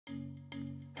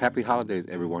Happy holidays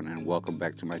everyone, and welcome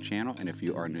back to my channel. And if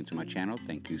you are new to my channel,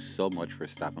 thank you so much for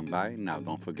stopping by. Now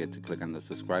don't forget to click on the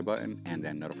subscribe button and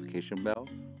that notification bell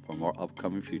for more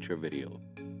upcoming future videos.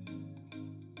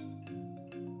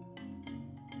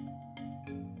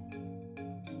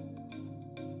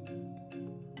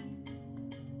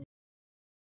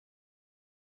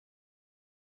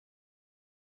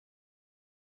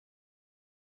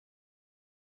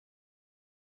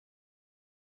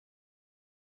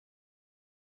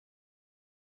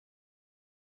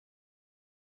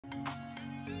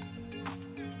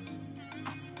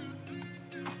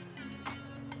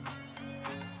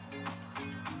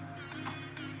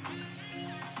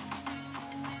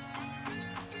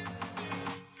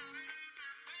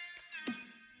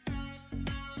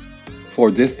 For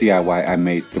this DIY, I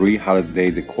made 3 holiday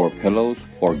decor pillows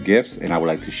for gifts, and I would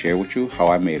like to share with you how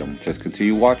I made them. Just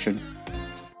continue watching.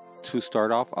 To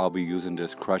start off, I'll be using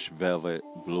this crushed velvet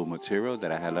blue material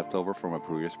that I had left over from a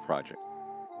previous project.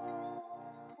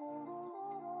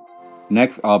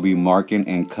 Next, I'll be marking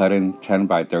and cutting 10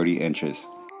 by 30 inches.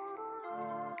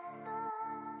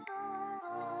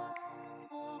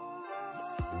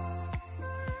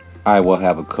 I will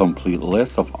have a complete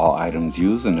list of all items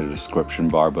used in the description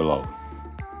bar below.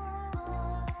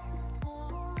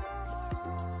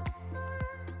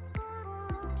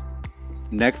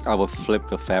 Next, I will flip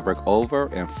the fabric over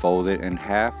and fold it in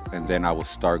half, and then I will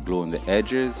start gluing the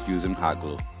edges using hot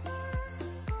glue.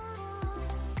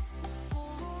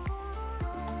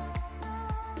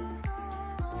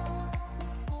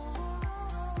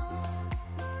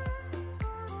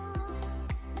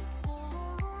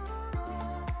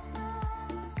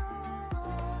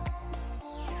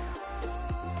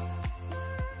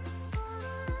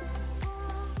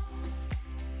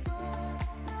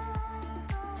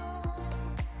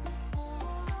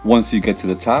 Once you get to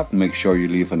the top, make sure you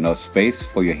leave enough space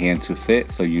for your hand to fit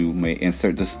so you may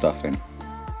insert the stuffing.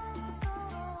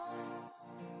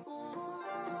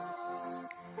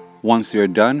 Once you're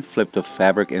done, flip the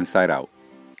fabric inside out.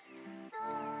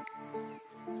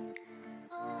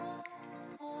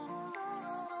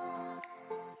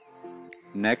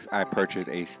 Next, I purchased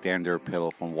a standard pillow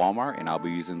from Walmart, and I'll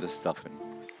be using the stuffing.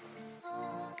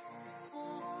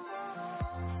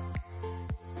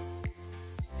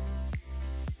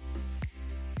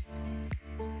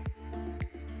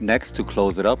 Next, to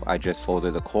close it up, I just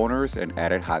folded the corners and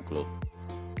added hot glue.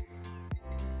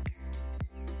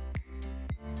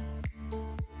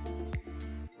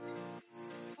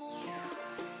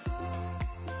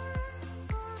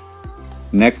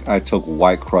 Next, I took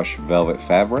white crushed velvet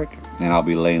fabric, and I'll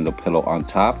be laying the pillow on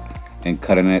top and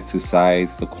cutting it to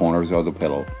size the corners of the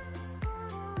pillow.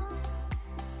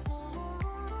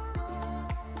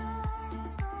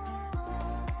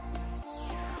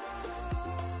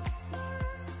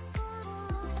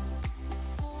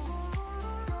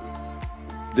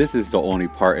 This is the only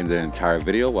part in the entire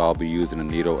video where I'll be using a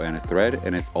needle and a thread,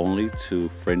 and it's only to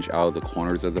fringe out the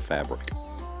corners of the fabric.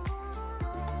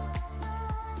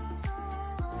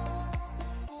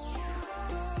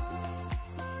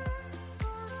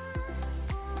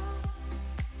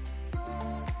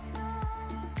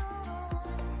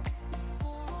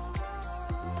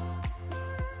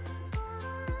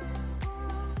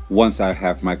 Once I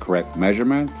have my correct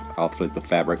measurements, I'll flip the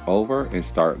fabric over and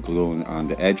start gluing on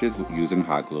the edges using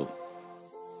hot glue.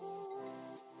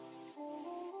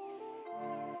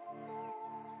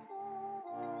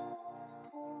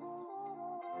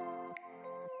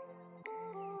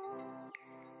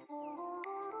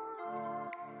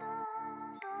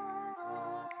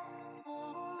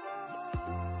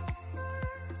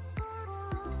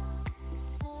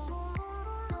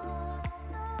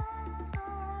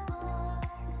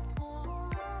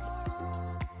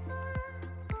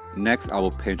 Next, I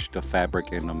will pinch the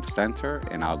fabric in the center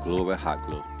and I'll glue it with hot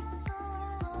glue.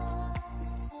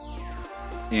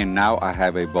 And now I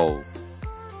have a bow.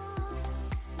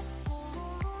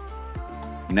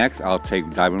 Next, I'll take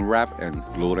diamond wrap and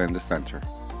glue it in the center.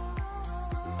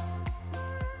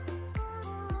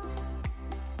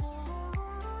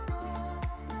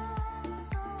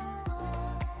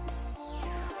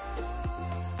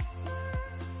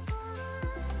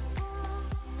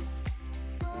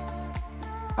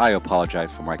 I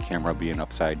apologize for my camera being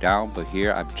upside down, but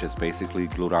here I've just basically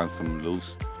glued on some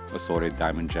loose assorted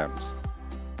diamond gems.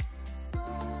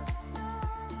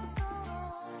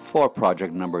 For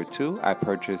project number 2, I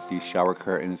purchased these shower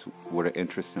curtains with an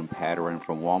interesting pattern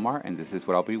from Walmart, and this is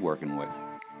what I'll be working with.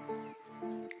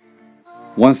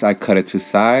 Once I cut it to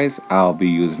size, I'll be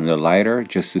using the lighter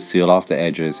just to seal off the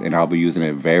edges, and I'll be using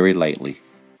it very lightly.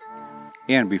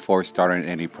 And before starting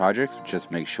any projects, just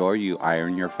make sure you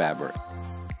iron your fabric.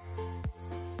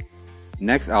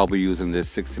 Next, I'll be using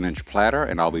this 16-inch platter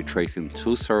and I'll be tracing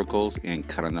 2 circles and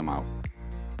cutting them out.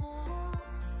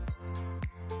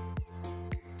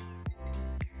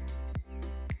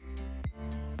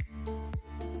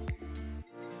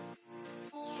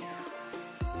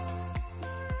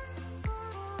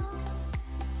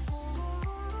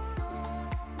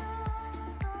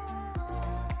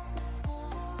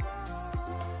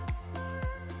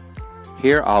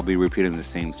 Here I'll be repeating the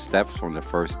same steps from the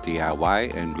first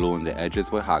DIY and gluing the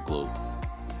edges with hot glue.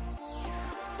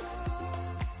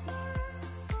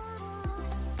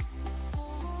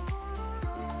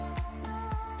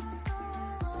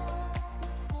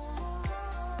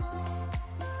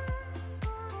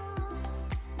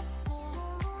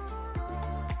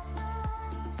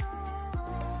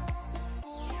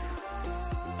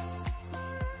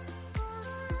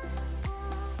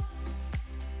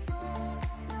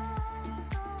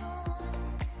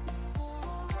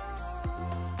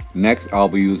 Next, I'll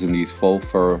be using these faux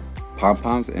fur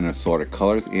pom-poms in assorted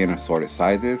colors and assorted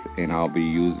sizes, and I'll be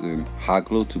using hot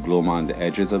glue to glue them on the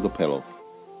edges of the pillow.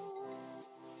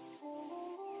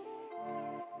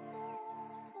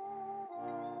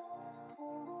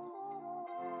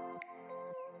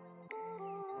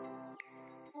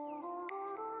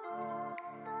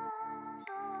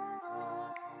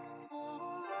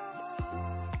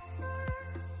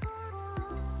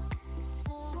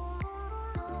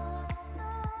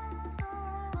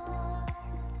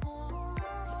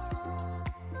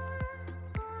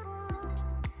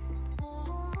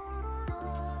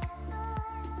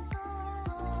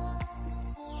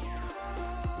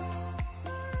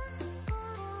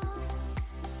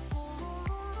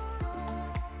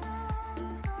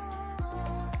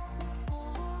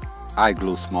 I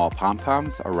glue small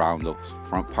pom-poms around the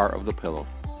front part of the pillow.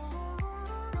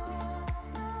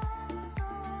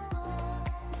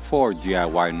 For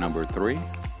DIY number 3,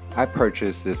 I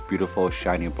purchased this beautiful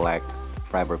shiny black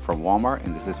fabric from Walmart,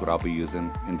 and this is what I'll be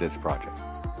using in this project.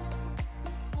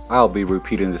 I'll be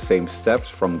repeating the same steps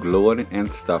from gluing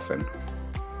and stuffing.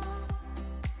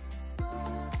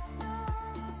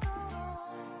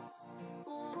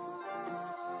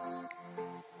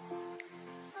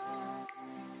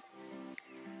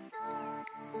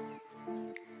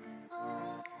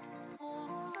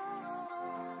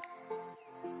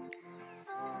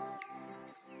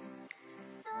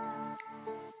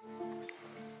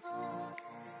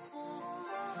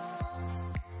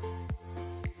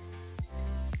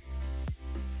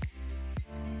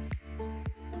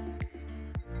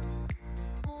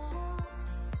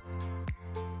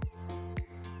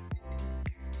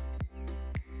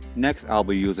 Next, I'll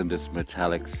be using this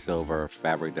metallic silver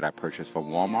fabric that I purchased from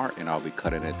Walmart, and I'll be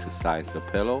cutting it to size the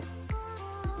pillow.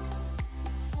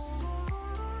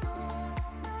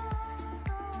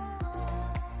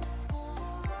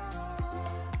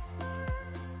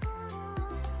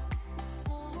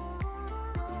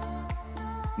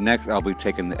 Next, I'll be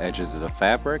taking the edges of the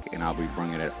fabric and I'll be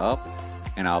bringing it up,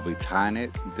 and I'll be tying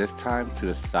it this time to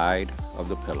the side of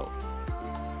the pillow.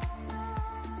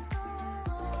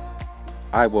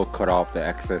 I will cut off the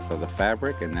excess of the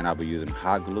fabric, and then I'll be using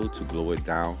hot glue to glue it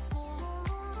down.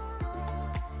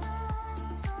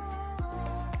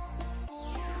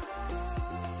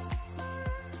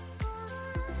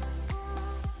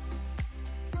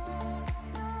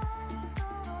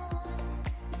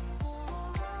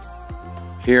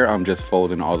 Here I'm just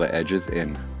folding all the edges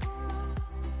in.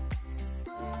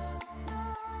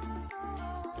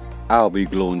 I'll be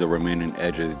gluing the remaining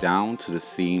edges down to the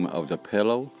seam of the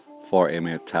pillow for a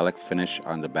metallic finish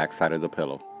on the back side of the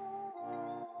pillow.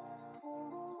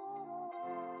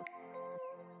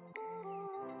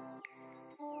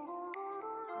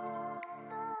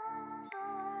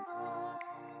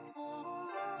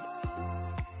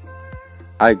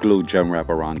 I glued gem wrap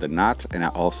around the knot, and I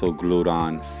also glued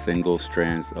on single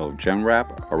strands of gem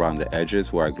wrap around the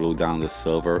edges where I glued down the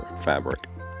silver fabric.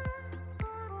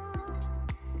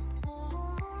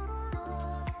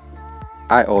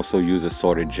 I also used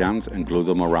assorted gems and glued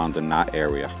them around the knot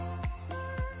area.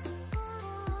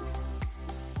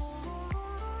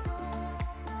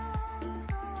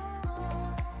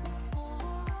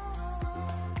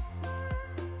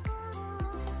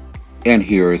 And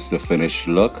here is the finished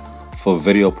look. For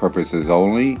video purposes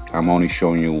only, I'm only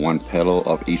showing you one pillow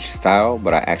of each style,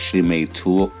 but I actually made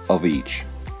 2 of each.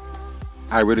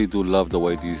 I really do love the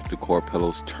way these decor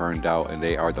pillows turned out, and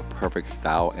they are the perfect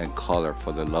style and color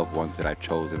for the loved ones that I've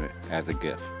chosen as a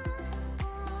gift.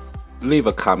 Leave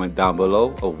a comment down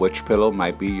below of which pillow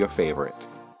might be your favorite.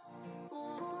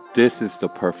 This is the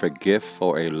perfect gift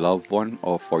for a loved one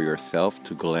or for yourself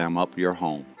to glam up your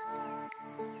home.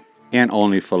 and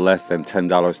only for less than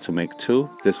 $10 to make 2,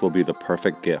 this will be the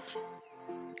perfect gift.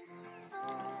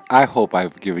 I hope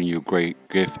I've given you great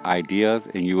gift ideas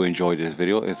and you enjoyed this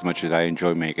video as much as I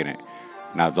enjoy making it.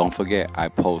 Now don't forget, I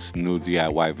post new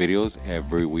DIY videos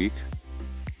every week.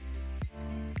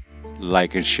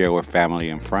 Like and share with family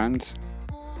and friends.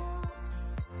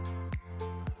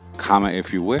 Comment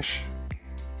if you wish.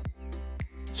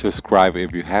 Subscribe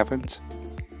if you haven't.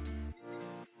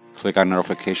 Click on the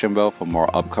notification bell for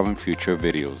more upcoming future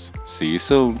videos. See you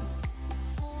soon.